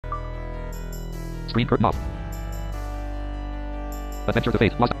Screen curtain off. Adventure to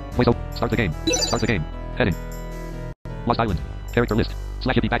Fate. Lost. Voice over. Start the game. Start the game. Heading. Lost Island. Character list. /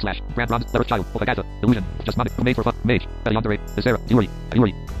 hippie / Grand Bronze. Letter Child. Opagata. Illusion. Just Monic. Made for fun. Mage. Beyondere. Visera. Yuri.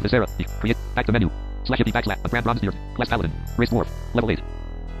 Visera. Create. Back to menu. / hippie / Grand Bronze Beard. Class Paladin. Race Dwarf. Level 8.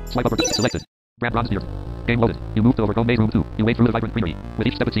 Swipe over. Selected. Grand Bronze Beard. Game loaded. You move to overcome maze room 2. You wade through the vibrant greenery. With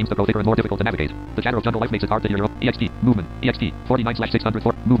each step it seems to grow thicker and more difficult to navigate. The chatter of jungle life makes it hard to hear your own. EXP. Movement. EXP.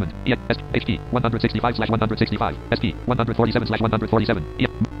 49/604. Movement. HP. 165/165. SP. 147/147.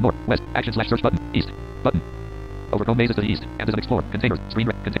 North. West. Action / search button. East. Button. Overcome mazes to the east. And is an explorer. Containers. Screen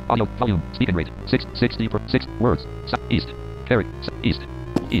rate. Audio. Volume. Speaking rate. 660 per 6 words. East. Carrick. East.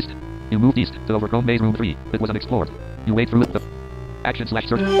 East. You moved east to overcome maze room 3. It was unexplored. You wade through it. The action / search.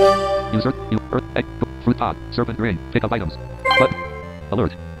 User. You. Earth. Egg. Fruit pod. Serpent ring. Pick up items. Button.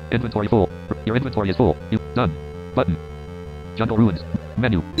 Alert. Inventory full. Your inventory is full. You. Done. Button. Jungle ruins.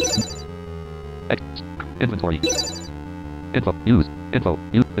 Menu. X. Inventory. Info. Use. Info.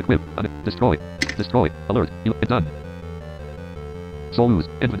 Use. Equip. Destroy. Destroy. Alert. You. Done. Soul ooze.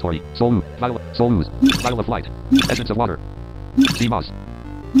 Inventory. Soul ooze. Vial. Soul ooze. Vial of light. Essence of water. Sea moss.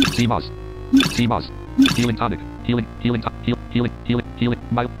 Sea moss. Sea moss. Healing tonic. Healing.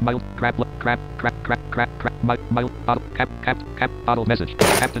 Mild. Crab. Mild. Bottle. Cap. Bottle message.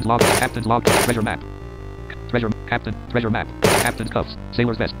 Captain's log. Treasure map. Treasure map. Captain's cuffs.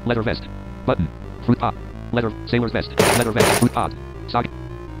 Sailor's vest. Leather vest. Button. Fruit pot. Leather. Sailor's vest. Leather vest. Fruit pot.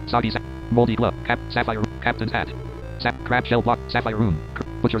 Soggy. Moldy glove. Sapphire. Captain's hat. Crab shell block. Sapphire room.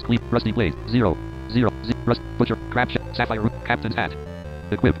 Butcher's cleave. Rusty blade. 0. Rust. Butcher. Crab shell. Sapphire room. Captain's hat.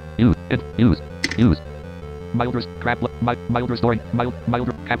 Equip. Use. Milder. Milder storing.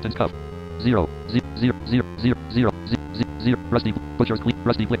 Milder. Captain's cuff. 0. Rusty. Butcher's cleave.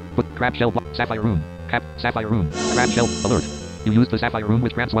 Rusty blade. Crab shell block. Sapphire room. Sapphire room. Crab shell. Alert. You use the sapphire room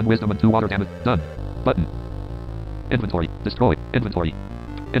with grants 1 wisdom and 2 water damage. Done. Button. Inventory. Destroy. Inventory.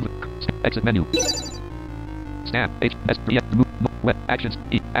 Exit menu. Snap. H. S. E. Move. West. Actions.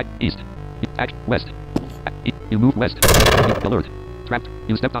 E. East. Act. West. You move west. Alert. Trapped.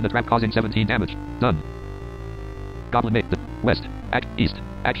 You stepped on the trap causing 17 damage. Done. Goblin mate. West. Act. East.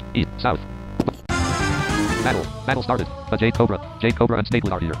 Act. East. South. Battle started. A Jade Cobra and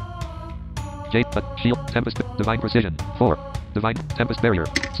Snakelet are here. Jade. Shield. Tempest. Divine Precision. 4. Divine. Tempest Barrier.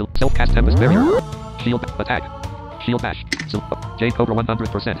 Self-cast Tempest Barrier. Shield. Attack. Shield Bash. Jade Cobra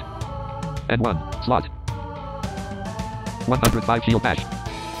 100%. N1. Slot. 105 Shield Bash.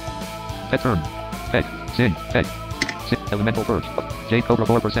 Pet turn. Peg. Sing. Peg. Elemental Purge. Jade Cobra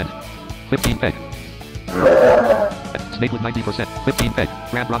 4%. 15 Peg. Snakelet 90%. 15 Peg.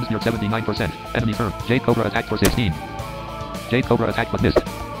 Grand Bronze Beard 79%. Enemy turn. Jade Cobra attacked for 16. Jade Cobra attacked but missed.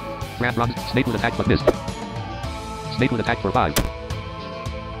 Grand Bronze. Snakelet attacked but missed. Snakelet attacked for 5.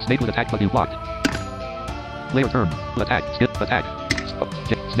 Snakelet attacked but you blocked. Player turn. Attack. Skip. Attack.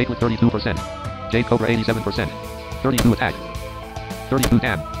 Snakelet 32%. Jade Cobra 87%. 32 attack. 32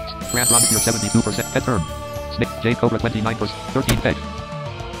 dam. Grand Bronze Beard 72%. Pet turn. Jade Cobra 29%. 13 Peg.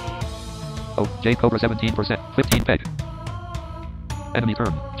 Oh, Jade Cobra 17%. 15 Peg. Enemy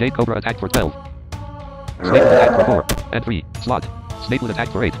turn. Jade Cobra attacked for 12. Snakelet attacked for 4. And 3. Slot. Snakelet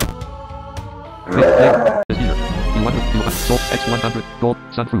attacked for 8. Player is here. You want soul X100 gold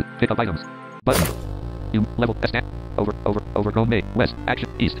sunfruit. Pick up items. Button. You level snap. Overgrown May. West. Action.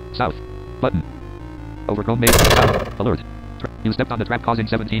 East. South. Button. Overgrown May. South. Alert. You stepped on the trap causing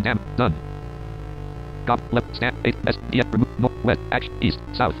 17 damage. Done. Left. Snap. 8. S. E. Remove. North. West. Action. East.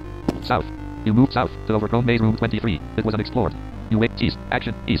 South. South. You moved south to overgrown maze room 23. It was unexplored. You wait. East.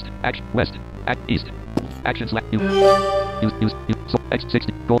 Action. East. Action. West. Act. East. Action. Select. You. So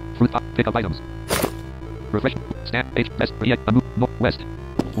X60. Gold. Fruit. Pick up items. Refresh. Snap. H. S. E. Move. North. West.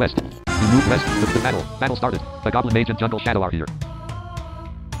 West. You move west. The battle started. The Goblin Mage and Jungle Shadow are here.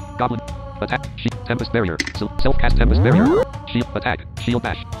 Goblin. Attack. Tempest Barrier. Self-cast Tempest Barrier. Shield. Attack. Shield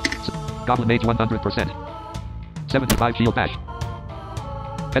Bash. Goblin Mage 100%. 75 Shield Bash.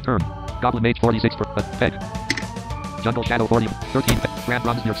 Pet turn. Goblin Mage 46 for Peg. Jungle Shadow 40. 13 Peg. Grand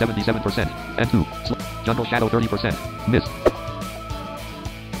Bronze Beard 77%. And 2. Jungle Shadow 30%. Miss.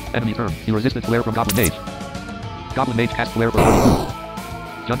 Enemy turn. You resisted flare from Goblin Mage. Goblin Mage cast flare for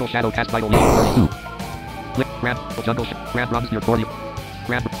 42. Jungle Shadow cast Vital Leap 32. Click. Grand Bronze Beard 40.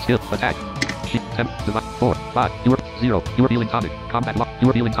 Grand Skill. Attack. Temp. Divine. 4. 5. You are 0. You are healing tonic. Combat lock. You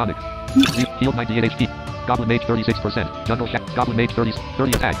are healing tonic. Heal 98 HP. Goblin Mage 36%. Goblin Mage 30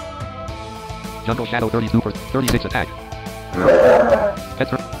 attack. Jungle Shadow 32%. 36 attack. Pet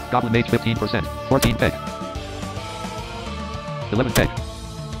turn. Goblin Mage 15%. 14 Peg. 11 Peg.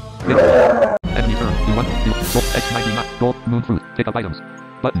 Enemy turn. You want. Gold X99. Gold. Moon fruit. Pick up items.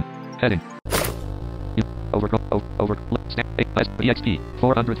 Button. Heading. Snap. EXP.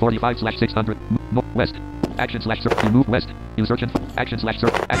 445/600. West. Action slash search. You move west. You search and action slash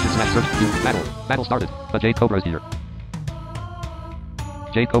search. Action slash search. You battle. Battle started. A Jade Cobra is here.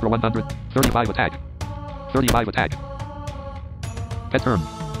 Jade Cobra 100. 35 attack. 35 attack. Pet turn.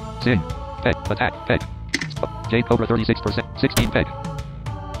 Sing. Peg. Attack. Peg. Jade Cobra 36%. 16 peg.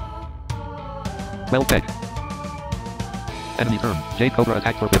 12 peg. Enemy turn. Jade Cobra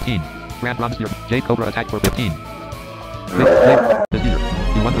attack for 15. Grand Ron Spear. Jade Cobra attack for 15. Flip is here.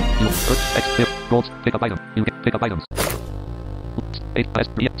 You want to. You search. X. Flip. Golds. Pick up item. You get pick up items. 8. S.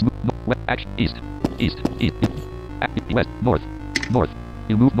 3. West. Action. East. East. East. West. North. North.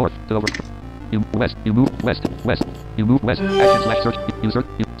 You move north to over. You west. You move west. West. You move west. Action slash search. You search.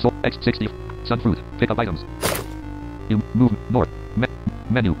 You so X60. Sunfruit. Pick up items. You move north.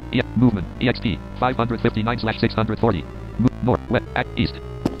 Menu. Movement. EXP. 559/640. Move north. West. East.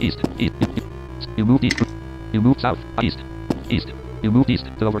 East. East. You move east. You move south. East. East. You move east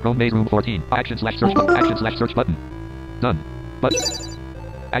to overgrown maze room 14. Action slash search. Action slash search button. Done. But.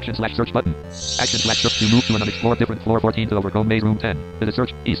 Action slash search button. Action slash search. You move to an unexplored different floor 14 to overgrown maze room 10. It is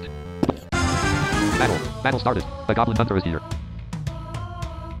search. East. Battle. Battle started. The Goblin Hunter is here.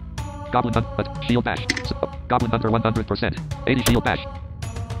 Goblin Hunter. Shield bash. Goblin Hunter 100%. 80 shield bash.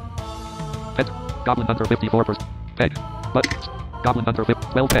 Pet. Goblin Hunter 54%. Peg. But. Goblin Hunter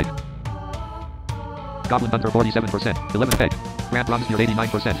 12 peg. Goblin Hunter 47%. 11 peg. Grand Ron Spear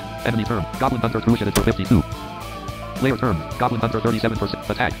 89%. Enemy turn. Goblin Hunter Crucian is for 52. Player turn. Goblin Hunter 37%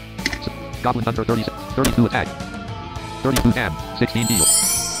 attack. Goblin Hunter 32 attack. 32 dam. 16 heal.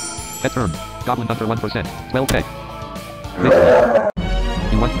 Pet turn. Goblin Hunter 1%. 12 peg. Victory.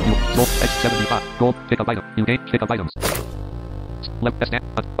 You want you sold X75. Gold. Pick up item. You gain pick up items. Left snap.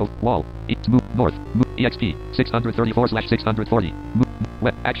 Wall. Move north. Move EXP. 634/640. Move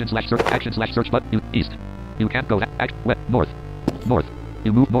west. Action slash search. Action slash search button. You east. You can't go act west. North. North.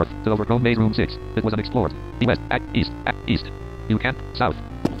 You move north to overgrown maze room 6. It was unexplored. West. East. East. You can't. South.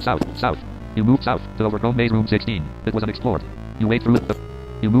 South. South. You move south to overgrown maze room 16. It was unexplored. You wade through it.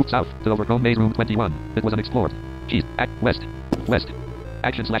 You move south to overgrown maze room 21. It was unexplored. East. West. West.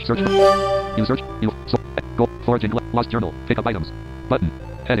 Action slash search. You search. You so go foraging. Lost journal. Pick up items. Button.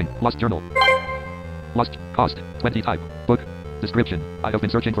 Heading. Lost journal. Lost. Cost. 20 type. Book. Description. I have been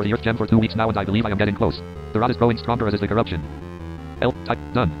searching for the Earth Gem for 2 weeks now and I believe I am getting close. The rod is growing stronger as is the corruption. L. Type.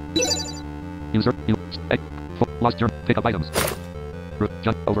 Done. User. You. Lost journal. Pick up items.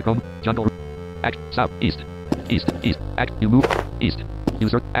 Overgrown. Jungle. Act. South. East. East. East. Act. You move. East. You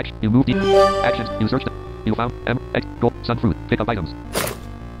search. Act. You move. East. Actions. You search. You found. M. X. Gold. Sunfruit. Pick up items.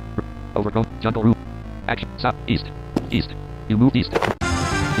 Overgrown. Jungle room. Action. South. East. East. You move east.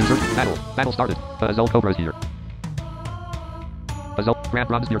 You search. Battle. Battle started. Azul Cobra is here. Azul. Grand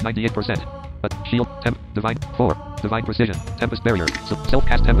Ron Spear 98%. Shield. Temp. Divine. 4. Divine Precision. Tempest Barrier.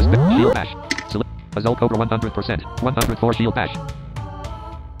 Self-cast Tempest. Shield Bash. Azul Cobra 100%. 104 Shield Bash.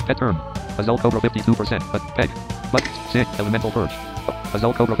 Pet turn. Azul Cobra 52%. Peg. But. Sig. Elemental Purge.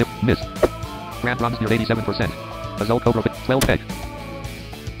 Azul Cobra 50. Miss. Grand Ron Spear 87%. Azul Cobra 12 peg.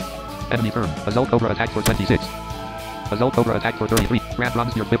 Enemy turn. Azul Cobra attack for 26. Azul Cobra attack for 33. Grand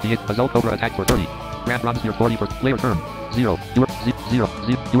Ron Spear 58. Azul Cobra attack for 30. Grand Ron Spear 40 for player turn. 0. You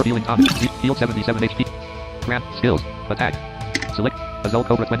are healing on. Heal 77 HP. Grand skills. Attack. Select. Azul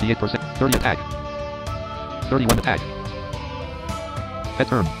Cobra 28%. 30 attack. 31 attack. Pet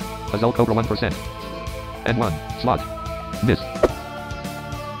turn. Azul Cobra 1%. N1. Slot. Miss.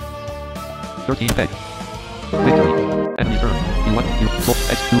 13 peg. Victory. Enemy turn. You want you sold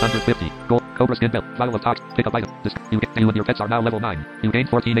X250. Gold. Cobra skin belt. Vial of tox. Pick up item. You and your pets are now level 9. You gain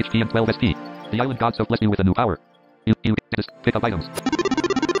 14 HP and 12 SP. The island gods have blessed you with a new power. You pick up items.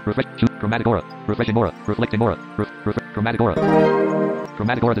 Refresh. Shoot. Chromatic aura. Refreshing aura. Reflecting aura. Chromatic aura.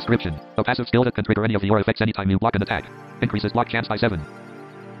 Chromatic aura description. A passive skill that can trigger any of the aura effects anytime you block an attack. Increases block chance by 7.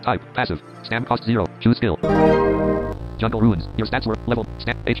 Type. Passive. Stam cost 0. Choose skill. Jungle Ruins. Your stats were level.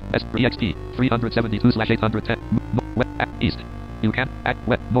 Stat. HS. 3 XP. 372/810. West. East. You can't.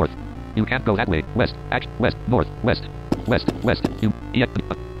 West. North. You can't go that way. West. West. North. West. West. West. You.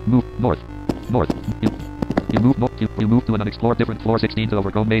 Move. North. North. You move north. You move to an unexplored different floor 16 to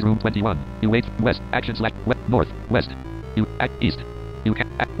overgrown maze room 21. You wait. West. Action select. West. North. West. You act east. You can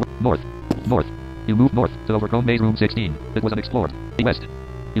act north. North. You move north to overgrown maze room 16. It was unexplored. West.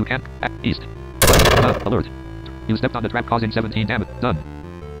 You can't act east. Alert. You stepped on the trap causing 17 damage. Done.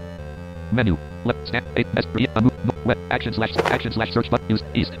 Menu. Left. Snap. 8. S. Move. West. Action slash search button. Use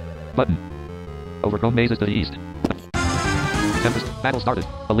east. Button. Overgrown maze is to the east. Tempest. Battle started.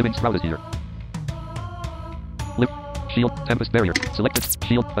 A living sprout is here. Shield. Tempest barrier. Selected.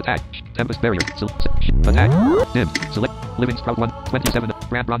 Shield. Attack. Tempest barrier. Attack. Dim. Select. Living Sprout 1. 27.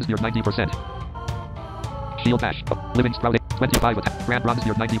 Grand Bronze near 90%. Shield dash. Living Sprout 8. 25. Attack. Grand Bronze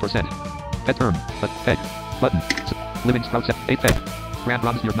near 90%. Pet term. Pet. Button. Living Sprout 7. 8 pet. Grand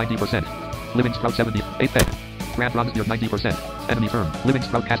Bronze near 90%. Living Sprout 70. 8 pet. Grand Bronze near 90%. Enemy term. Living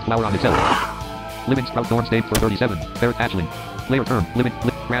Sprout cast flower on itself. Living Sprout Thorn stayed for 37. Ferret hatchling. Player term.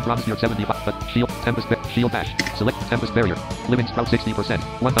 Grand Bronze near 75. Shield. Tempest. Shield dash. Select Tempest barrier. Living Sprout 60%.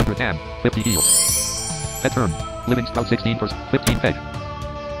 100 tam. 50 heal. Pet term. Living Sprout 16%. 15 peg.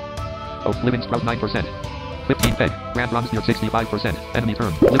 Oh, Living Sprout 9%. 15 peg. Grand Bronze near 65%. Enemy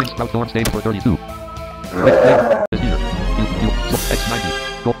term. Living Sprout Thorn stayed for 32. Player is here.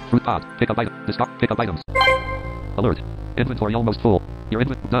 X90. Go. Fruit pod. Pick up item. Discard. Pick up items. Alert. Inventory almost full. Your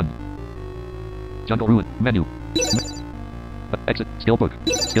done. Jungle Ruin. Menu. Exit. Skill book.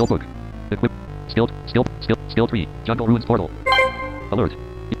 Skill book. Equip. Skill tree. Jungle Ruins portal. Alert.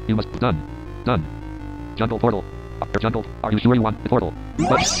 You must. Done. Done. Jungle portal. Jungle. Are you sure you want the portal?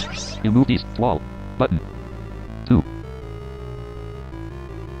 Button. You moved east. Wall. Button. 2.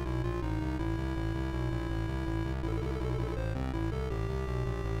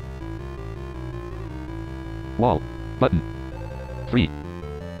 Wall. Button. 3.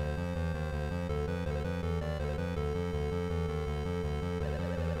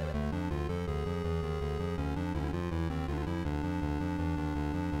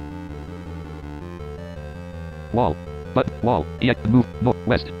 Wall. Button. Wall. Move. North.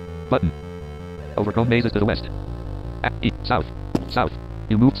 West. Button. Overgrown mazes to the west. South. South.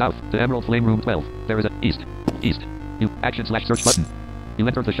 You move south to Emerald Flame Room 12. There is a east. East. You action / search button. You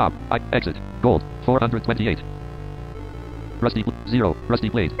enter the shop. Exit. Gold. 428. Rusty 0. Rusty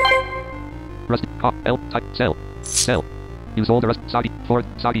blade. Rusty L type sell. Sell. Use all the soggy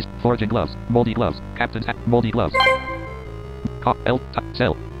soggies foraging gloves. Moldy gloves. Captain's hat. Moldy gloves. L type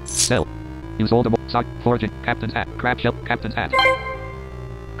sell. Sell. Use all the foraging Captain's hat. Crab shell. Captain's hat.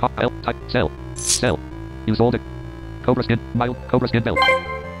 L type sell. Sell. Use all the Cobra skin. Mild Cobra skin belt.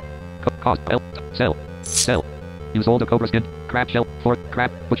 Cost L sell. Sell. Use all the Cobra skin. Crab shell. For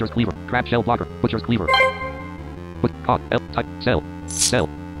crab. Butcher's cleaver. Crab shell blocker. Butcher's cleaver. Put L type sell. Sell.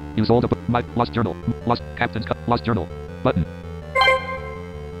 Use all the my lost journal. Lost Captain's lost journal. Button.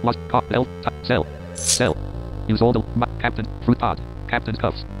 Lost L type sell. Sell. Use all the my Captain fruit pod. Captain's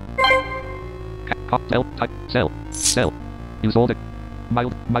cuffs. L type sell. Sell. Use all the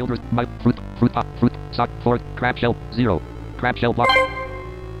mild fruit pot fruit sock for crab shell 0. Crab shell block.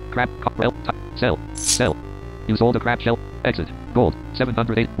 Crab L type sell. Sell. Use all the crab shell. Exit. Gold.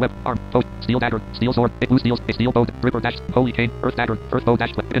 708. Web. Arm. Post. Steel dagger. Steel sword. Blue steel. Steel bow. Ripper dash. Holy cane. Earth dagger. Earth bow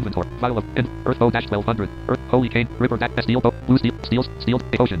dash. Inventory. Vial of. Earth bow dash 1200. Earth. Holy cane. Ripper dash. Steel bow. Blue steel. Steel.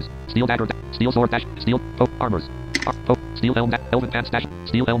 Potions. Steel dagger. Steel sword dash. Steel. Armors. Steel elm dash. Elven pants dash.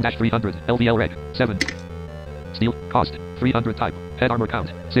 Steel elm dash 300. LVL red. 7. Steel. Cost. 300 type. Head armor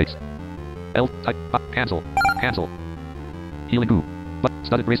count. 6. L type. Cancel. Cancel. Healing goo.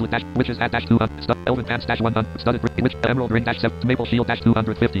 Studded bracelet dash. Witch's hat dash 200. Elven pants dash 100. Studded witch. Emerald ring dash 7. Maple shield dash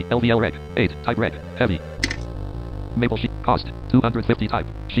 250. LVL red. 8. Type red. Heavy. Maple shield. Cost. 250 type.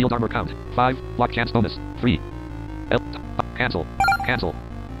 Shield armor count. 5. Block chance bonus. 3. L. Cancel. Cancel.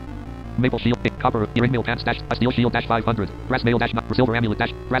 Maple shield. Copper. Earring mail pants dash. Steel shield dash 500. Brass mail dash. Silver amulet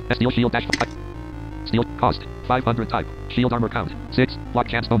dash. Brass. Steel shield dash 5. Steel. Cost. 500 type. Shield armor count. 6. Block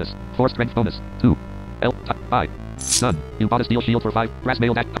chance bonus. 4 strength bonus. 2. L. Type 5. Done. You bought a steel shield for 5. Brass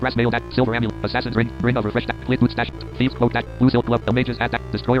mail dash. Silver amulet. Assassin's ring. Ring of refresh dash. Flint boots dash. Thieves cloak dash. Blue silk glove. Mage's hat dash.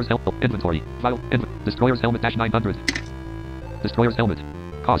 Destroyer's helmet. Inventory. Vial. Destroyer's helmet dash 900. Destroyer's helmet.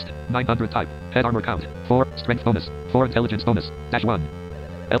 Cost. 900 type. Head armor count. 4. Strength bonus. 4 intelligence bonus. Dash 1.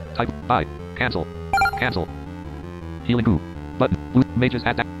 L. Type 5. Cancel. Cancel. Healing goo. Button. Blue. Mage's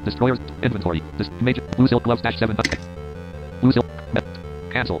hat dash. Destroyer's inventory. Mage. Blue silk gloves dash 700. Blue silk.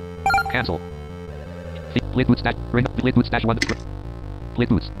 Cancel. Cancel. Flint boots dash. Ring. Flint boots dash 1. Flint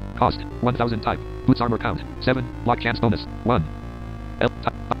boots. Cost. 1000 type. Boots armor count. 7. Block chance bonus. 1. L.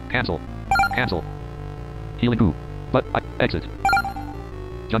 Type. Cancel. Cancel. Healing goo. But. Exit.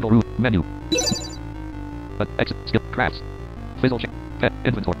 Jungle room. Menu. Exit. Skill. Crafts. Fizzle check. Pet.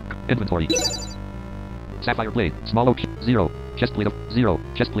 Inventory. Inventory. Sapphire blade. Small oak. 0. Chest plate of 0.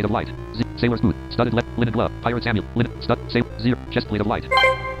 Chest plate of light. Sailor's boot. Studded linen glove. Pirate's amulet. Linen. Stud. Sail. 0. Chest plate of light.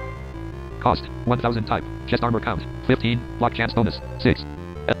 Cost. 1000 type. Chest armor count. 15. Block chance bonus. 6.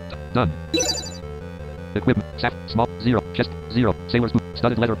 Done. Equipment. Sap. Small. 0. Chest. 0. Sailor's boot.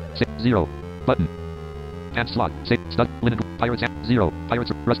 Studded leather. 6. 0. Button. Pants slot. Stud. Linen. Pirate's 0.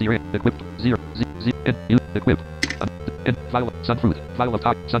 Pirate's rusty ring. Equipped. 0. Equipped. Vial of sunfruit. Vial of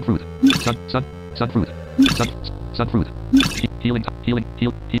sunfruit. Sunfruit. sunfruit. Healing, healing,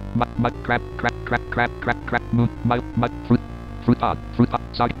 heal, crab, moon, fruit pod,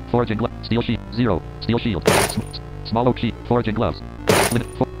 socket, foraging glove, steel sheet, 0, steel shield, small oak sheet, foraging gloves,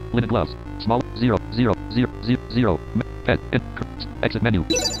 linen gloves, small, 0, pet, exit menu.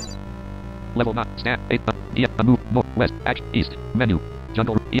 Level 9, snap, 8, move, north, west, action, east, menu,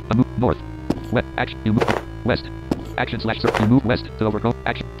 jungle, move, north, west, action, you move, west, action slash search, you move west to overcome,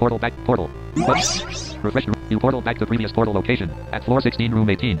 action, portal back, portal, refresh, you portal back to previous portal location, at floor 16, room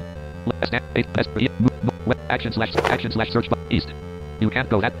 18, snap, 8, move, west, action slash search, east, you can't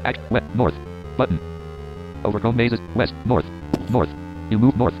go that, action, west, north, button, overcome mazes, west, north, you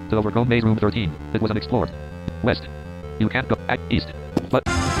move north to overcome maze room 13, it was unexplored, west, you can't go, east, but,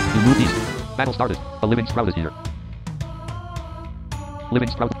 you move east. Battle started. A living sprout is here. Living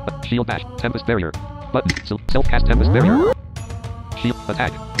sprout. Shield bash. Tempest barrier. Button. Self-cast tempest barrier. Shield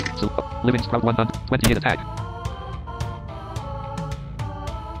attack. Living sprout 128 attack.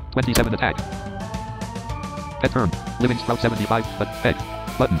 27 attack. Pet turn. Living sprout 75. Peg.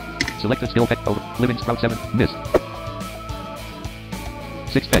 Button. Selected skill pet over. Living sprout 7. Miss.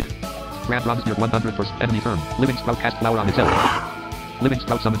 6 peg. Grand bronze near 100% enemy turn. Living sprout cast flower on itself. Living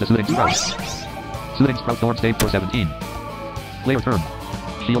Sprout summons a Soothing Sprout. Soothing Sprout Thorn save for 17. Player turn.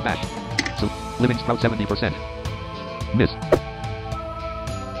 Shield bash. Living Sprout 70%. Miss.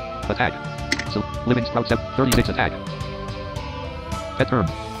 Attack. Living Sprout 36 attack. Pet turn.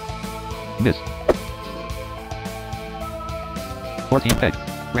 Miss. 14 peg.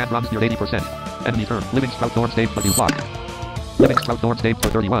 Grand bronze near 80%. Enemy turn. Living Sprout Thorn save but you block. Living Sprout Thorn save for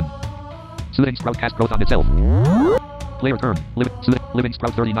 31. Soothing Sprout cast growth on itself. Player turn. Living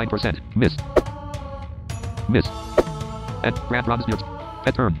Sprout 39%. Miss. And Grand bronze near.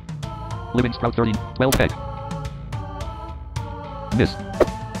 Pet turn. Living Sprout 12 peg. Miss.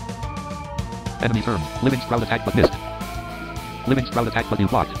 Enemy turn. Living Sprout attack but missed. Living Sprout attack but you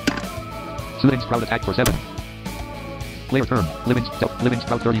blocked. Soothing Sprout attack for 7. Player turn. Living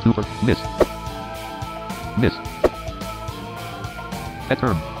Sprout 32 for miss. Pet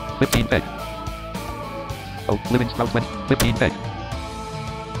turn. 15 peg. Oh, Living Sprout 15 peg.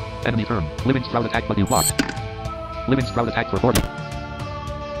 Enemy turn. Living Sprout attack but you blocked. Living Sprout attack for 40.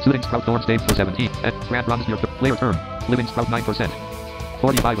 Soothing Sprout Thorn save for 17. And Grand bronze near player turn. Living Sprout 9%.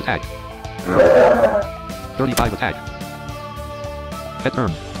 45 attack. 35 attack. Pet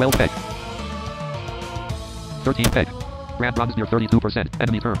turn. 12 peg. 13 peg. Grand bronze near 32%.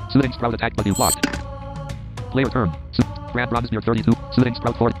 Enemy turn. Soothing Sprout attack but you blocked. Player turn. Grand bronze near 32. Soothing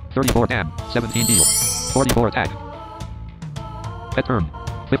Sprout 40. 34 dam. 17 deal. 44 attack. Pet turn.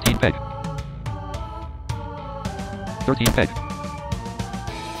 15 peg. 13 peg.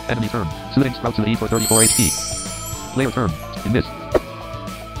 Enemy turn. Soothing Sprout to E for 34 HP. Player turn. Miss.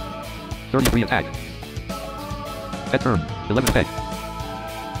 33 attack. Pet turn. 11 peg.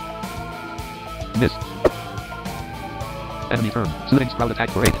 Miss. Enemy turn. Soothing Sprout attack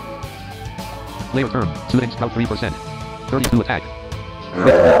for 8. Player turn. Soothing Sprout 3%. 32 attack.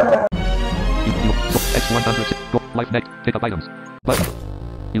 X106. Go. Life next. Pick up items. Button.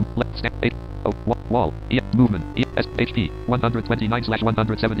 You. Left. Snap. 8. Oh. Wall. E. Movement. E. S. HP.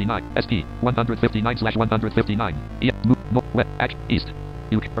 129/179. SP. 159/159. E. Move. North. West. Act. East.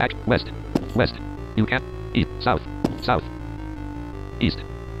 You. Act. West. West. You can't. East. South. South. East.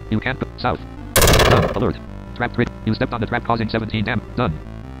 You can't. South. Done. Alert. Trap grid. You stepped on the trap causing 17 damage. Done.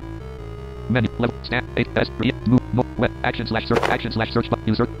 Menu. Level. Snap. 8. S. E. Move. North. West. Action slash search.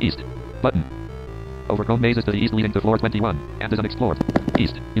 You search. East. Button. Overcome mazes to the east leading to floor 21, and is unexplored.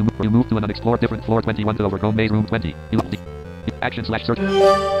 East. You move to an unexplored different floor 21 to overcome maze room 20. Action slash search.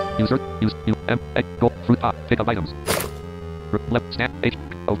 You search. You go fruit pot. Pick up items. Left. Snap. H.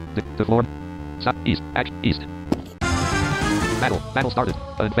 O. To floor. South. East. Action. East. Battle started.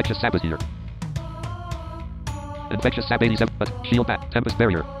 An infectious sap is here. Infectious sap 87. But shield bash. Tempest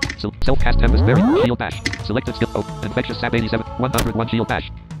barrier. Self-cast tempest barrier. Shield bash. Selected skill. Oh. Infectious sap 87. 101 shield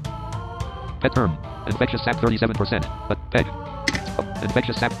bash. Pet turn. Infectious sap 37%. But peg. Oh.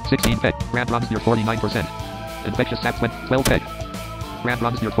 Infectious sap 16 peg. Grand bronze near 49%. Infectious sap 12 peg. Grand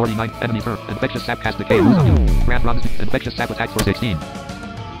bronze near 49. Enemy turn. Infectious sap cast decay. Lose on you. Grand bronze. Infectious sap attack for 16.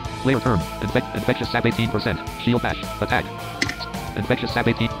 Player turn. Infectious sap 18%. Shield bash. Attack. Infectious sap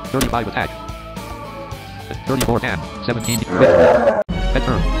 18. 35 attack. 34 dam. 17. Pet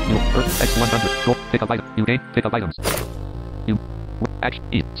turn. You. Earth X100. Go. Pick up item. You gain. Pick up items. You. Action.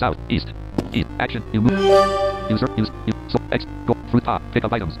 East. South. East. East. Action. You move. User. Use. You. So. X. Go. Fruit pot. Pick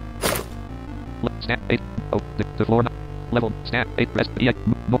up items. Snap. 8. Oh. The floor. Level. Snap. 8. Rest. E.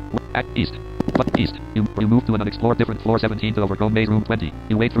 No. Act. East. But east. You move to an unexplored different floor 17 to overcome maze room 20.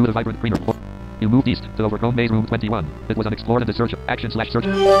 You wade through the vibrant greener. You moved east to overgrown maze room 21. It was unexplored in the search. Action slash search.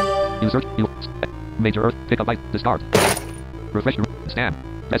 You search. You major earth. Pick up light. Discard. Refresh your stamp.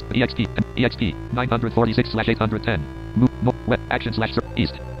 Best EXP. EXP 946 slash 810. Move. No. Wet. Action slash search.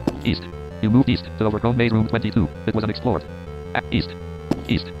 East. East. You moved east to overgrown maze room 22. It was unexplored. East.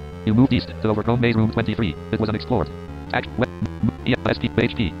 East. You moved east to overgrown maze room 23. It was unexplored. West. ESP.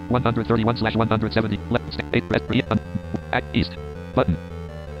 HP 131 slash 170. Left. 8. Rest. East. Button.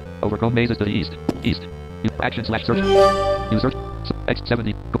 Overgrown maze is to the east. East. Action slash search. You search.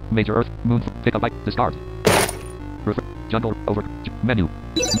 X70. Major earth. Moon. Pick up light. Discard. Refer. Jungle. Over. Menu.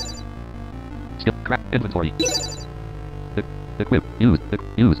 Skill. Crap. Inventory. Equip. Use.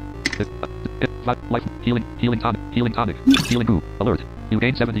 Use. Life. Healing. Healing tonic. Healing tonic. Healing goo. Alert. You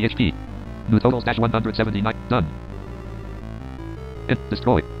gain 70 HP. New totals dash 179. Done.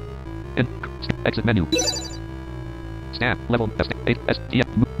 Destroy. Exit menu. Stamp. Level. 8. STF.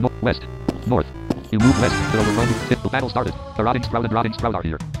 West. North. You move west to overgrown. The battle started. The rotting sprout and rotting sprout are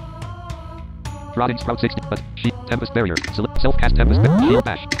here. Rotting sprout 60. Sheet. Tempest barrier. Self-cast tempest. Shield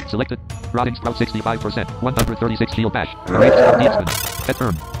bash. Selected. Rotting sprout 65%. 136 shield bash. Rage sprout deadsman. Pet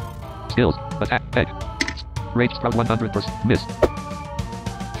term. Skills. Attack. Egg. Rage sprout 100%. Miss.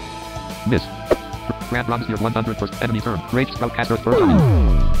 Miss. Grand bronze near 100%. Enemy turn. Rage sprout caster for time.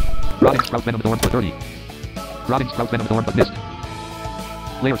 Rotting sprout venom thorn for 30. Rotting sprout venom thorn but missed.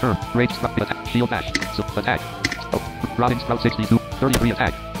 Layer turn. Rage sprout attack. Shield bash. Attack. Oh. Rotting sprout 62. 33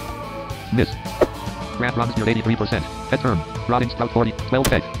 attack. Miss. Grand bronze near 83%. Pet turn. Rotting sprout 40. 12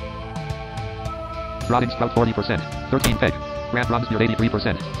 peg. Rotting sprout 40%. 13 peg. Grand bronze near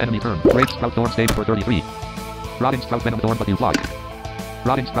 83%. Enemy turn. Rage sprout thorn stage for 33. Rotting sprout venom thorn but you block.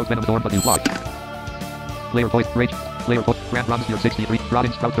 Rotting sprout venom thorn but you block. Layer point. Rage. Layer point. Grand bronze near 63.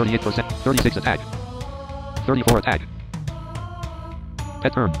 Rotting sprout 38%. 36 attack. 34 attack.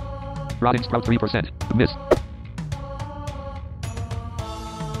 Pet turn. Rotting sprout 3%. Miss.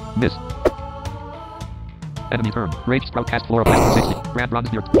 Miss. Enemy turn. Rage sprout cast floor of 60. Grand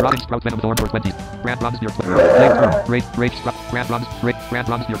bronze near. Rotting sprout venom thorn for 20. Grand bronze near 12. Layer turn. Rage sprout. Grand bronze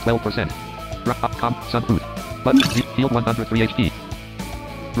near 12%. Sun food. Button. Healed 103 HP.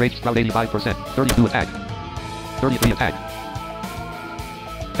 Rage sprout 85%. 32 attack. 33 attack.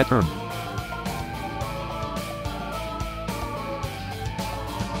 Pet turn.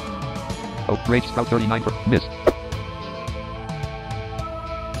 Oh, rage sprout 39 for miss.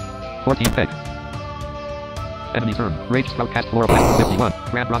 14 peg. Enemy turn. Rage sprout cast floor of 51.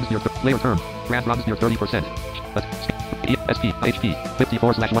 Grand bronze near layer turn. Grand bronze near 30%. SP HP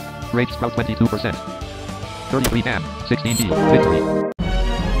 54 slash 1. Rage sprout 22%. 33 dam. 16 deal. Victory.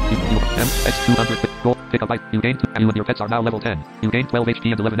 X200 gold. Pick a bite. You gain 2. You and your pets are now level 10. You gain 12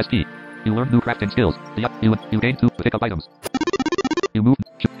 HP and 11 SP. You learn new crafting skills. You gain 2 pick up items. You move.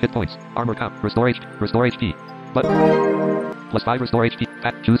 Hit points. Armor count. Restore HP. But plus 5 restore HP.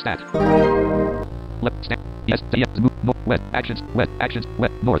 Pat. Choose stat. Left. Snap. Yes. Yes. Move. No. West. Actions. West. Actions.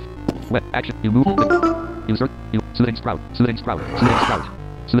 West. North. West. Action. You move. You search. You. Soothing sprout. Soothing sprout. Soothing sprout.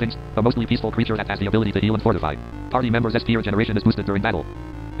 Soothing. A mostly peaceful creature that has the ability to heal and fortify. Party members' SP regeneration is boosted during battle.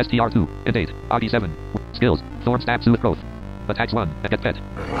 STR2. Innate. RD7. Skills. Thorn stab. Soothe growth. Attacks 1. Get pet.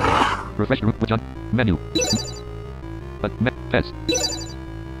 Refresh root with jump. Menu. Pets.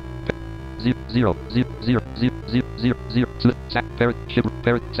 0. Parrot. Shiver.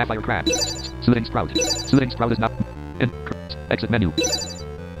 Parrot. Sapphire crab. Soothing sprout. Soothing sprout is not. Exit menu.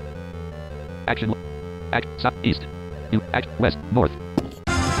 Action. South. East. You. West. North.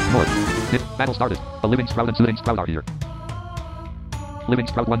 North. Battle started. A living sprout and soothing sprout are here. Living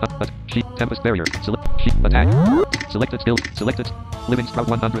sprout 1. Sheep. Tempest barrier. Sheep. Attack. Selected skills. Selected. Living sprout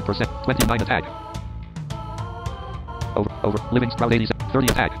 100%. 29 attack. Over. Living sprout 87. 30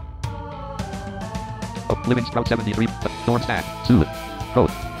 attack. Oh, living sprout 73. Thorn stab. Soothe.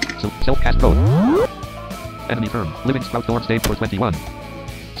 Growth. Self-cast growth. Enemy turn. Living sprout thorn stage for 21.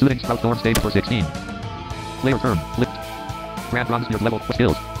 Soothing sprout thorn stage for 16. Layer turn. Lift. Grand bronze near level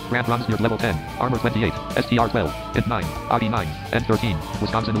skills. Grand bronze near level 10. Armor 28. STR 12. Int 9. RD 9. N 13.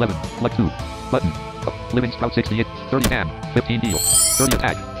 Wisconsin 11. Luck 2. Button. Oh, living sprout 68. 30 dam. 15 deal. 30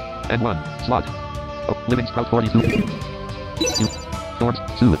 attack. N1. Slot. Oh, living sprout 42. Thorns.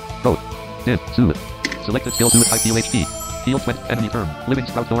 Soothe. Growth. Div. Soothe. Selected skill soothe high heal HP. Heal 20. Enemy turn. Living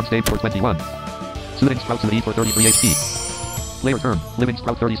sprout thorn stage for 21. Soothing sprout soothe for 33 HP. Layer turn. Living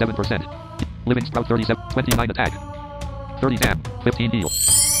sprout 37%. Living sprout 37. 29 attack. 30 dam. 15 heal.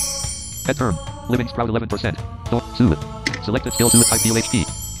 Pet turn. Living sprout 11%. Thorn. Soothe. Selected skill soothe high heal HP.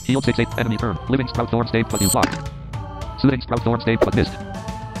 Heal 6-8. Enemy turn. Living sprout thorn stage but you blocked. Soothing sprout thorn stage but missed.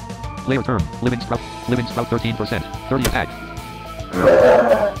 Layer turn. Living sprout 13%. 30 attack.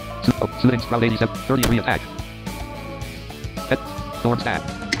 Soothing Sprout 87, 33 attack. Pet. Thorn Stab.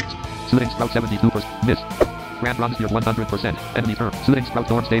 Soothing Sprout 72%, miss. Grand Bronze Spear 100%, enemy turn. Soothing Sprout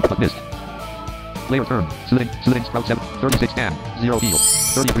Thorn Stave but missed. Player turn. Soothing Sprout 7, 36 dam, 0 heal,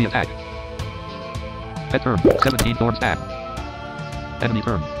 33 attack. Pet turn. 17 Thorn Stab. Enemy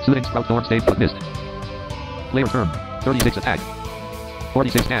turn. Soothing Sprout Thorn Stave but missed. Player turn. 36 attack.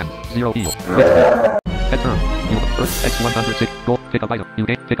 46 dam, 0 heal. Pet turn. You Earth X 106. Gold. Pick up item. You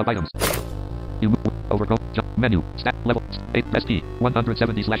gain. Pick up items. You move. Overcome. Jump. Menu. Stat. Level. 8. SP.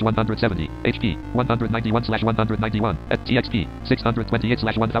 170/170. HP. 191/191. TXP.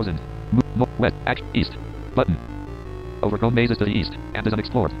 628/1000. Move. North. West. Act. East. Button. Overgrown maze is to the east and is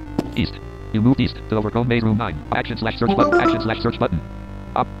unexplored. East. You move east to overgrown maze room 9. Action/search button. Action/search button.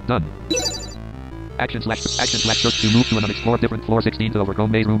 Up. Done. Action/search. You move to an unexplored different floor 16 to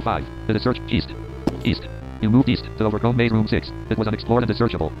overgrown maze room 5. To the search. East. East. You moved east to overgrown maze room 6. It was unexplored and is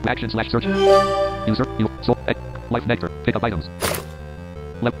searchable. Action/search. You search. You soul. Life nectar. Pick up items.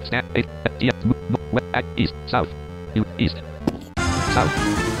 Left. Snap. 8. West. East. South. You. East. South.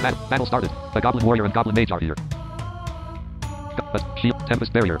 Battle started. The Goblin Warrior and Goblin Mage are here. Shield.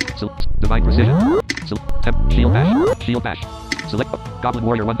 Tempest Barrier. Divine Precision. Shield Bash. Shield Bash. Select. Goblin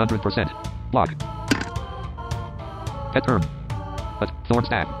Warrior 100%. Block. Pet turn. Thorn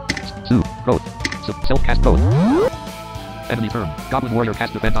Stab. Soothe. Growth. Self-cast both. Enemy turn. Goblin Warrior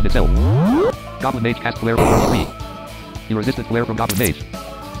cast defense on itself. Goblin Mage cast flare for 33. He resisted flare from Goblin Mage.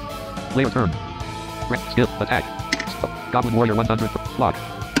 Player turn. Skill. Attack. Goblin Warrior 100. Block.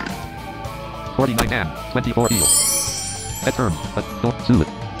 49 dam. 24 heal. Pet turn. Don't soothe.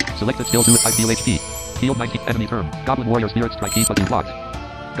 Selected skill do it. I heal HP. Heal 19. Enemy turn. Goblin Warrior Spirit Strike Key but you blocked.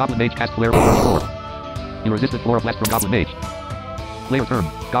 Goblin Mage cast flare for 34. You resisted Flora Blast from Goblin Mage. Player turn.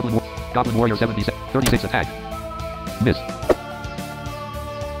 Goblin Warrior 36 attack. Miss.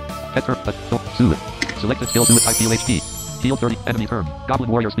 Pet turn. Don't soothe. Selected skill do it. I heal HP. Heal 30. Enemy turn. Goblin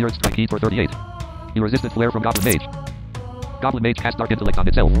Warrior Spirit Strike Key for 38. You resisted flare from Goblin Mage. Goblin Mage cast Dark Intellect on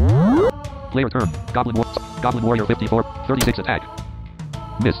itself. Player turn. Goblin Warrior 54. 36 attack.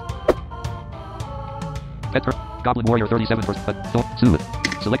 Miss. Pet turn. Goblin Warrior 37%. Don't soothe.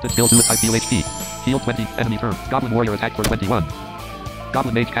 Selected skill do it. I heal HP. Heal 20. Enemy turn. Goblin Warrior attack for 21.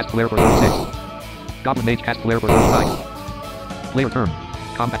 Goblin Mage cast flare for 36. Goblin Mage cast flare for 35. Player turn.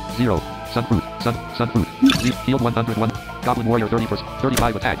 Combat 0. Sunfruit. Sunfruit. Healed 101. Goblin Warrior 30%.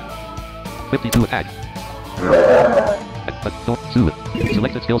 35 attack. 52 attack. Don't soothe.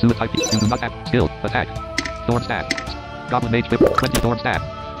 Selected skill soothe type. You do not have skill. Attack. Thorn Stab. Goblin Mage 20 Thorn Stab.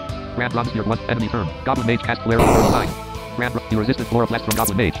 Grand Bronze Spear 1. Enemy turn. Goblin Mage cast flare for 39. You resisted Flora Blast from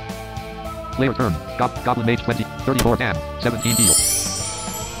Goblin Mage. Player turn. Goblin Mage 20. 34 dam. 17 heal.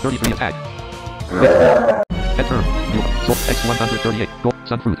 33 attack. Pet turn. You soul X 138. Gold.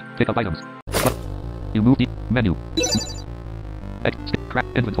 Sunfruit. Pick up items. You move the menu. X. Craft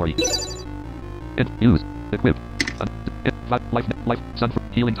inventory. Use. Equip. Life. Sunfruit.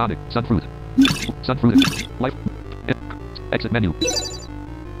 Healing tonic. Sunfruit. Life. Exit menu.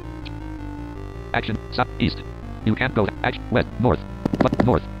 Action. South. East. You can't go. Action. West. North.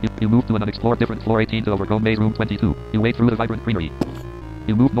 North. You move to an unexplored different floor 18 to overgrown maze room 22. You wade through the vibrant greenery.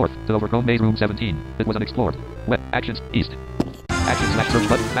 You move north to overgrown maze room 17. It was unexplored. West. Actions. East. Action/search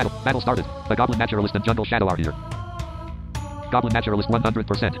button. Battle started. The Goblin Naturalist and Jungle Shadow are here. Goblin Naturalist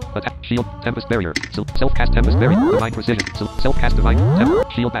 100%. Attack. Shield. Tempest Barrier. Self-cast Tempest Barrier. Divine Precision. Self-cast Divine.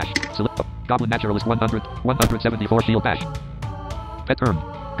 Shield Bash. Goblin Naturalist 100. 174 Shield Bash. Pet turn.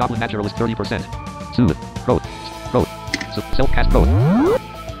 Goblin Naturalist 30%. Soothe. Growth. Self-cast growth.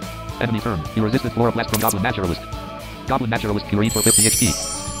 Enemy turn. You resisted Flora Blast from Goblin Naturalist. Goblin Naturalist Fury for 50 HP.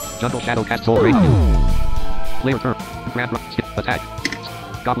 Jungle Shadow cast Soul Rage. Player turn. Grand Skip. Attack.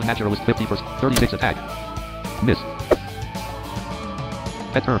 Goblin Naturalist 50%. 36 attack. Miss.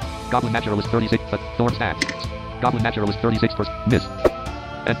 Pet turn. Goblin Naturalist 36. Thorn Stab. Goblin Naturalist 36%. Miss.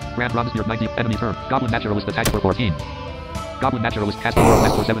 And Grand Bronze Spear 90. Enemy turn. Goblin Naturalist attack for 14. Goblin Naturalist cast Flora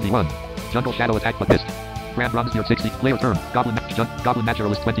Blast for 71. Jungle Shadow attack but missed. Grand Bronze Spear 60. Player turn. Goblin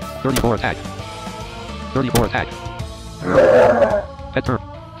Naturalist 20. 34 attack. 34 attack. Pet turn.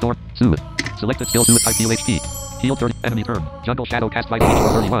 Thorn. Soothe. Selected skill soothe type heal HP. Heal 30. Enemy turn. Jungle Shadow cast Vital H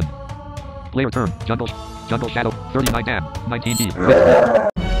for 31. Player turn. Jungle Shadow. 39 dam. 19 heal.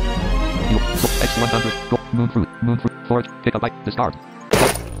 X 100. Go. Moonfruit. Forge. Pick a bite. Discard.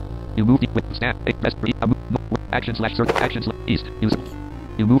 You move with snap. Rest. Action/search. East.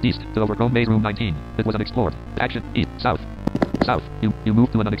 You moved east to overgrown maze room 19. It was unexplored. Action. East. South. You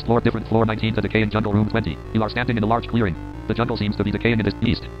moved to an unexplored different floor 19 to decay in jungle room 20. You are standing in a large clearing. The jungle seems to be decaying in the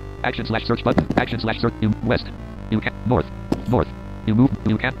east. Action/search button. Action/search. You west. You can north. You move.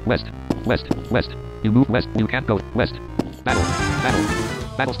 You can't. West. West. West. You move west. You can't go. West. Battle.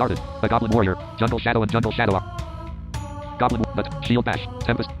 Battle. Battle started. The Goblin Warrior. Jungle Shadow and Jungle Shadow are. Goblin. But. Shield Bash.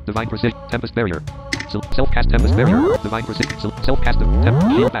 Tempest. Divine Precision. Tempest Barrier. Self-cast Tempest Barrier. Divine Precision. Self-cast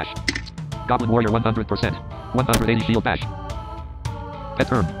Shield Bash. Goblin Warrior 100%. 180 Shield Bash. Pet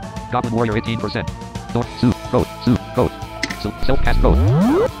turn. Goblin Warrior 18%. North. Goat. Self-cast Goat.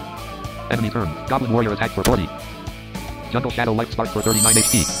 Enemy turn. Goblin Warrior attack for 40. Jungle Shadow Life Spark for 39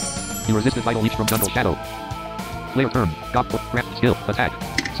 HP. You resisted Vital Leech from Jungle Shadow. Player turn. Grand skill. Attack.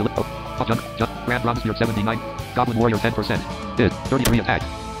 Select. Grand Bronze Spear 79. Goblin Warrior 10%. Did. 33 attack.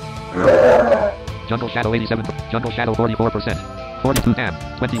 Jungle Shadow 87. Jungle Shadow 44%. 42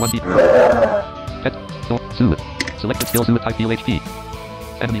 dam. 21 deep. Pet. Soothe. Selected skill Soothe type heal HP.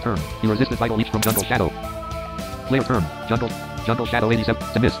 Enemy turn. You resisted Vital Leech from Jungle Shadow. Player turn. Jungle Shadow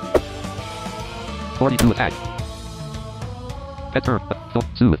 87. To miss. 42 attack. Pet turn.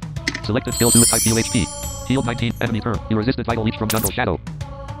 Soothe. Selected skill Soothe type heal HP. Heal 19. Enemy turn. You resisted Vital Leech from Jungle Shadow.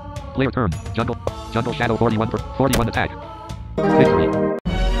 Player turn. Jungle Shadow 41 attack. Victory.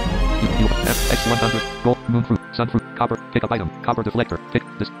 X100. Gold. Moonfruit. Sunfruit. Copper. Pick up item. Copper deflector. Pick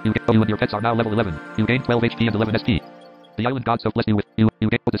this. You and your pets are now level 11. You gain 12 HP and 11 SP. The island gods have blessed you with. You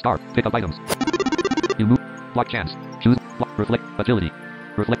gain the star. Pick up items. You move. Block chance. Choose. Block. Reflect. Agility.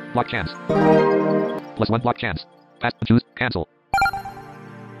 Reflect. Block chance. +1 block chance. Pass. Choose. Cancel.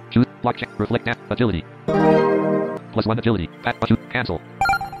 Choose. Block chance. Reflect. Agility. +1 agility. Pass. Choose. Cancel.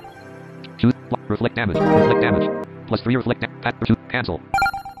 Choose. Block. Reflect damage. Reflect damage. +3 reflect. Pass. Choose. Cancel.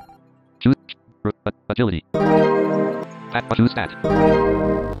 Choose. Agility. Pass. Choose stat.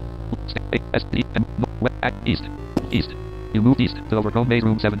 East. East. You moved east to overcome maze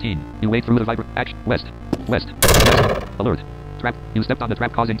room 17. You wade through the vibrant action. West. Alert. Trap. You stepped on the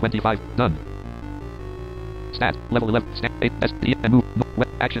trap causing 25. Done. Stat. Level 11. Stat. 8. SD. And move. No. Wet.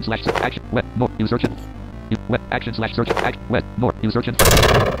 Action slash action. Wet. More. You search it. You wet. Action slash search. Action. Wet. More. You search it.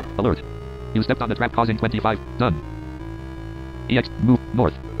 Alert. You stepped on the trap causing 25. Done. EX. Move.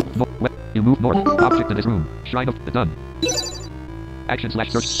 North. No. Wet. You move north. Object in this room. Shrine of the done. Action slash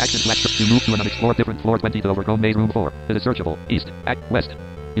search. Action slash search. You move to an unexplored different floor 20 to overcome maze room 4. It is searchable. East. West.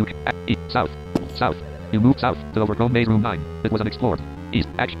 You east. South. You move south to overcome maze room 9. It was unexplored. East.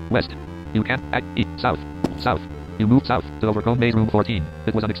 West. You can east. South. You move south to overcome maze room 14.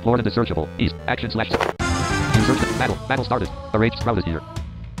 It was unexplored and is searchable. East. Action slash. You search the battle. Battle started. A rage sprout is here.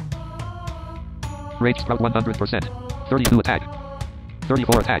 Rage sprout 100%. 32 attack.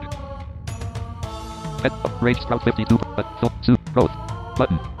 34 attack. Pet. Rage sprout 52. Growth.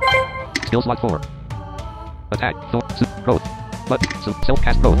 Button. Skill slot 4. Attack. Growth. Button.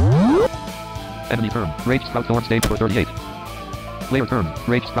 Self-cast growth. Enemy turn. Rage sprout thorn stage for 38. Player turn.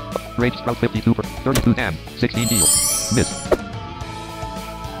 Rage sprout 52 for 32 dam. 16 heal. Miss.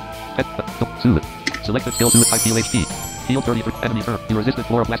 Pet. Soothe. Selected skill Soothe type heal HP. Heal 33. Enemy turn. You resisted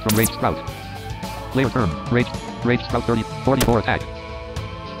floor blast from Rage sprout. Player turn. Rage sprout 44 attack.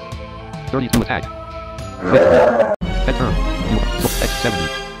 32 attack. Victory. Pet turn.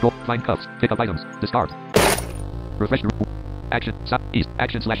 X70. Roll. Find cuffs. Pick up items. Discard. Refresh. Action. East.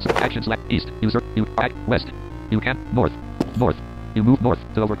 Action slash east. User. You. West. You can. North. You move north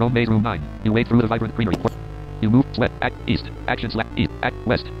to overcome maze room 9. You wade through the vibrant greenery. You move west. East. Action slash east.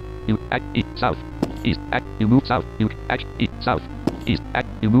 West. You east. South. East. You move south. You east. South. East.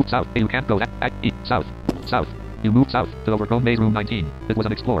 You move south. You can't go east. South. You move south to overcome maze room 19. It was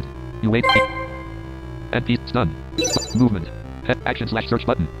unexplored. You wait. NP stun. Movement. Action slash search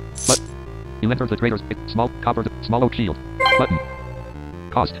button. You enter the trader's small copper small oak shield. Button.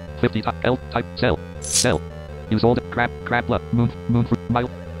 Cost 50 L type sell. Use old crab blood moon fruit mild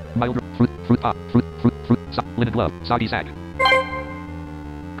fruit linen glove soggy sack.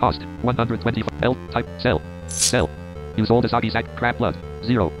 Cost 120 L type sell. Use old soggy sack crab blood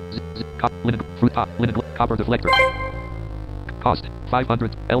 0 linen fruit linen copper deflector. Cost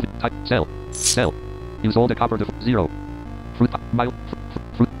 500 L type sell. Use old copper 0 fruit mild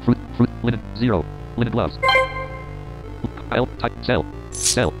fruit linen 0 linen gloves. L type sell.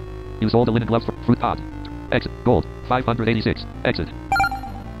 Use all the linen gloves for fruit pod. Exit. Gold. 586. Exit.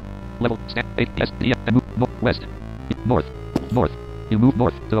 Level. Stat. 8. SD. And move west. North. You move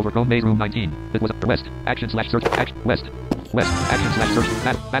north to overcome maze room 19. It was west. Action slash search. Action. West. Action slash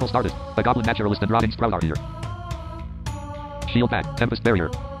search. Battle started. The goblin naturalist and rotting sprout are here. Shield back. Tempest barrier.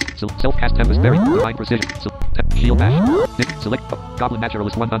 Self-cast Tempest barrier. Divine precision. Shield bash. Select. Goblin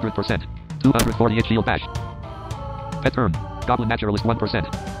naturalist 100%. 248 shield bash. Pet turn. Goblin naturalist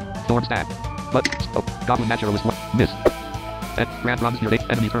 1%. Thorn stab. But. Goblin naturalist 1. Miss. Grand bronze near 8.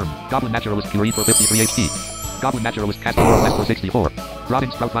 Enemy turn. Goblin naturalist Fury for 53 HP. Goblin Naturalist cast 4 less for 64.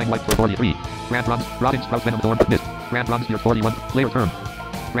 Rotting Sprout Vine Wipe for 43. Grand Bronze, Rotting Sprout Venom Thorn Mist. Grand Bronze Spear 41. Player turn.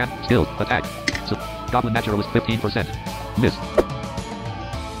 Grand Skill, Attack. So, Goblin Naturalist 15%. Miss.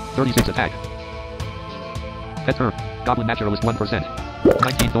 36 Attack. Pet turn. Goblin Naturalist 1%.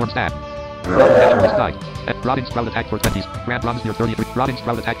 19 Thorn Stab. Goblin Naturalist died. Rotting Sprout Attack for 20. Grand Bronze Spear 33. Rotting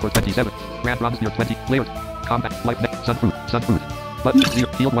Sprout Attack for 27. Grand Bronze Spear 20. Player. Combat. Life Net. Sunfruit. Sunfruit. Button. 0.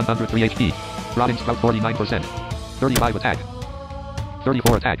 Healed 103 HP. Rotting Sprout 49%. 35 Attack.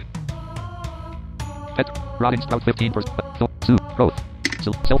 34 Attack. Pet. Rotting Sprout 15%. Growth.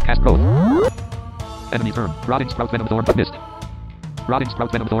 Self-cast growth. Enemy turn. Rotting Sprout Venom Thorn Mist. Rotting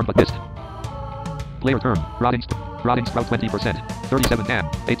Sprout Venom Thorn Mist. Player turn. Rotting Sprout 20%. 37 dam.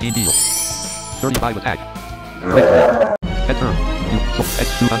 18 heal. 35 attack. Victory. Pet turn.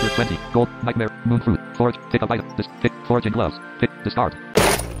 X 220. Gold. Nightmare. Moonfruit. Forge. Pick up item. Pick. Foraging gloves. Pick. Discard.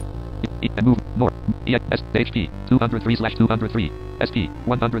 And move. North. ES. HP. 203/203. SP.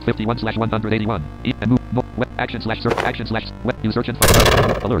 151/181. And move. No. Wet. Action slash search. Action slash. Wet. You search and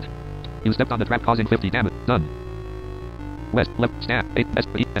find. Alert. You stepped on the trap causing 50 damage. Done. West. Left. Snap. 8.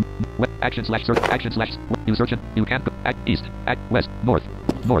 SP. And wet. Action slash search. Action slash. You search and you can't go. Act. East. Act. West. North.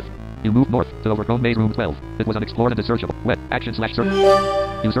 North. You move north to overgrown maze room 12. It was unexplored and is searchable. Wet. Action slash search.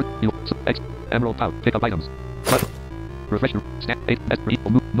 You search. You. X. Emerald pouch. Pick up items. Button. Refresh. Snap. 8. SP.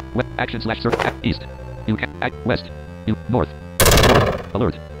 Move. No. Wet. Action slash search. Act. East. You can act. West. You. North. North.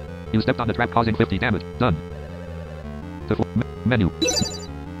 Alert. You stepped on the trap causing 50 damage. Done. To menu.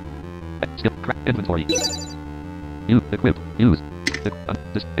 Skill. Crack. Inventory. You. Equip. Use.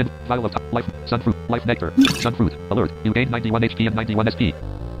 This. Vial of life. Sunfruit. Life nectar. Sunfruit. Alert. You gained 91 HP and 91 SP.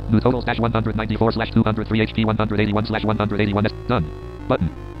 New total stash 194/203 HP 181/181 S. Done. Button.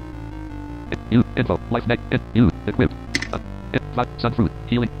 You. Info. Life neck. You. Equip. Sunfruit.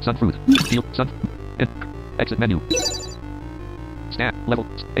 Healing. Sunfruit. Heal. Sun. Exit menu. Snap. Level.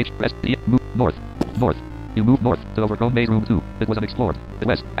 H. S. E. Move. North. North. You move north to overgrown maze room 2. It was unexplored.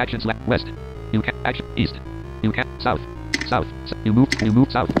 West. Action slash west. You can action east. You can south. South. You move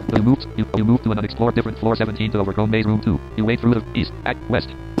south. You move to an unexplored different floor 17 to overgrown maze room 2. You wade through the east. Act west.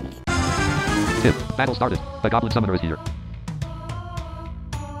 Tip. Battle started. The Goblin Summoner is here.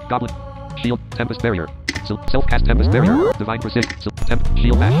 Goblin. Shield. Tempest Barrier. Self-cast Tempest Barrier. Divine Precision.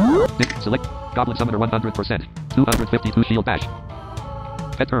 Shield Bash. Select. Goblin Summoner 100%. 252 Shield Bash.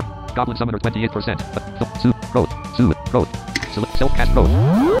 Pet term. Goblin Summoner 28%. Growth. Growth. Select. Self-cast Growth.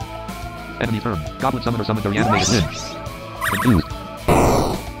 Enemy turn. Goblin Summoner summoned a reanimated limb. Confused.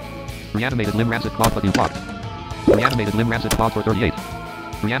 Reanimated limb Rancid Claw but you blocked. Reanimated limb Rancid Claw for 38.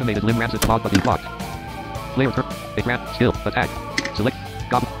 Reanimated limb Rancid Claw but you blocked. Player turn. A grand skill. Attack. Select.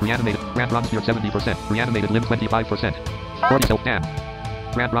 Goblin. Reanimated. Grand Bronze Spear 70%. Reanimated limb 25%. 40 self dam.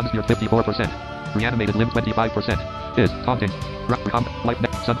 Grand Bronze Spear 54%. Reanimated limb 25%. Is taunting. Life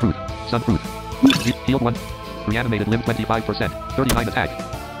neck. Sunfruit. Sunfruit. Healed 1. Reanimated limb 25%. 39 attack.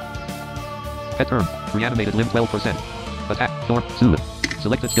 Pet turn. Reanimated limb 12%. Attack. Thorn. Soothe.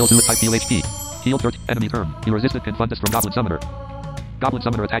 Selected skill. Soothe type heal HP. Heal 30. Enemy turn. You resisted Confrontus from Goblin Summoner. Goblin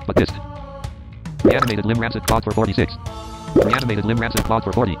Summoner attacked but missed. Reanimated limb Rancid Claw for 46. Reanimated limb Rancid Claw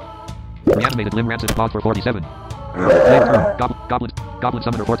for 40. Reanimated limb Rancid Claw for 47. Player turn. Goblin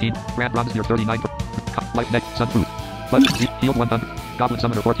Summoner 14. Grand Bronze Spear 39. Life neck. Sunfruit. But healed 100. Goblin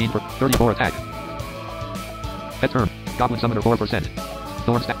Summoner 14 for 34 attack. Pet turn. Goblin Summoner 4%.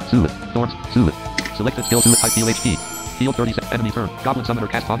 Thorns. Soothe. Thorns. Soothe. Selected skill. Soothe type heal HP. Heal 30. Enemy turn. Goblin Summoner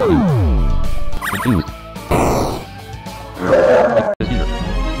cast on you. Confused. Is here.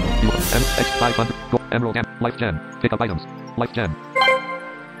 X500. Emerald Gem. Life Gem. Pick up items. Life Gem.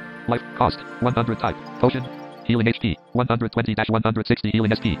 Life cost 100 type. Potion. Healing HP 120-160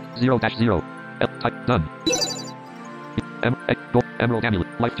 healing SP 0-0. Type done. Emerald Amulet.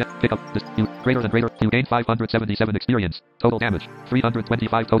 Life Gem. Pick up this. You greater than greater. You gain 577 experience. Total damage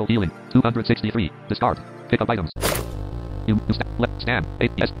 325 total healing 263. Discard. Pick up items. You left stab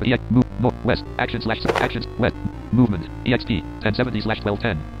 8 S E move north west action slash actions west movement EXP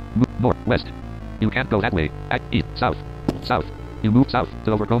 1070/1210 move north west. You can't go that way. Act east south south. You move south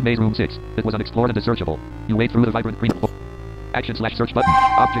to overgrown maze room 6. It was unexplored and is searchable. You wade through the vibrant green action slash search button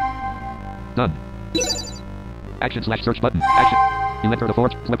object done. Action slash search button action. You enter the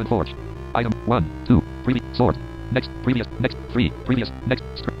forge weapon forge. Item 1 2 previous sword. Next previous next 3 previous next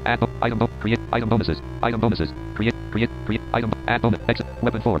add item create item bonuses create item add bonus exit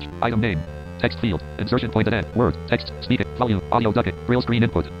weapon forge item name text field insertion point at end word text speaking volume audio ducket grill screen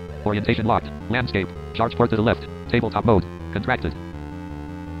input orientation locked landscape charge port to the left tabletop mode contracted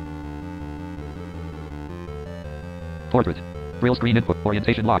portrait Braille screen input.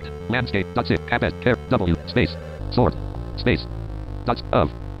 Orientation locked. Landscape. Dot 6. Cap S. Care. W. Space. Sword. Space. Dots of.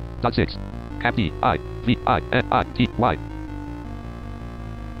 Dot 6. Cap D. I. V. I. N. I. T. Y.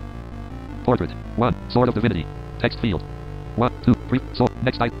 Portrait. 1. Sword of Divinity. Text field. 1, 2, 3, so,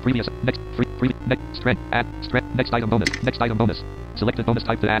 next item, previous, next, free, next, strength, add, strength, next item bonus. Selected bonus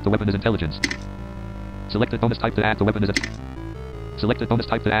type to add the weapon is intelligence. Selected bonus type to add the weapon is Selected bonus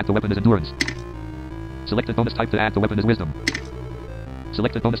type to add the weapon is endurance. Selected bonus type to add the weapon is wisdom.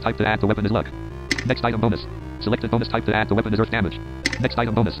 Selected bonus type to add the weapon is luck. Next item bonus. Selected bonus type to add the weapon is earth damage. Next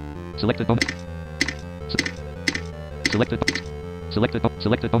item bonus. Selected bonus.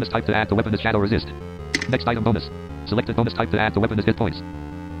 Selected bonus type to add the weapon is shadow resist. Next item bonus. Selected bonus type to add the weapon is hit points.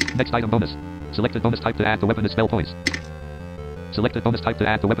 Next item bonus. Selected bonus type to add the weapon is spell points. Selected bonus type to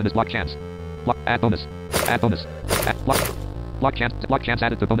add the weapon is block chance. Block add bonus. Add bonus. Add block. Block chance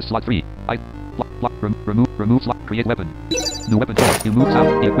added to bonus slot 3. Remove slot. Create weapon. New weapon door. You move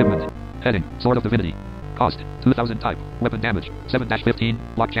out the equipment. Heading. Sword of Divinity. Cost 2000 type. Weapon damage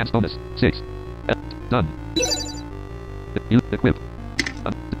 7-15. Block chance bonus 6. Done. Equip.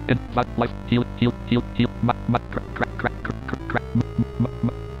 Life, heal, fruit,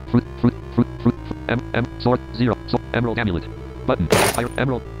 sword, 0, emerald amulet, button,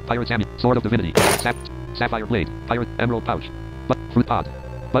 pirate's amulet, sword of divinity, sapphire blade, pirate, emerald pouch, fruit pod,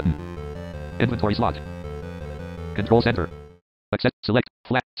 button, inventory slot, control center, accept, select,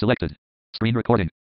 flat, selected, screen recording.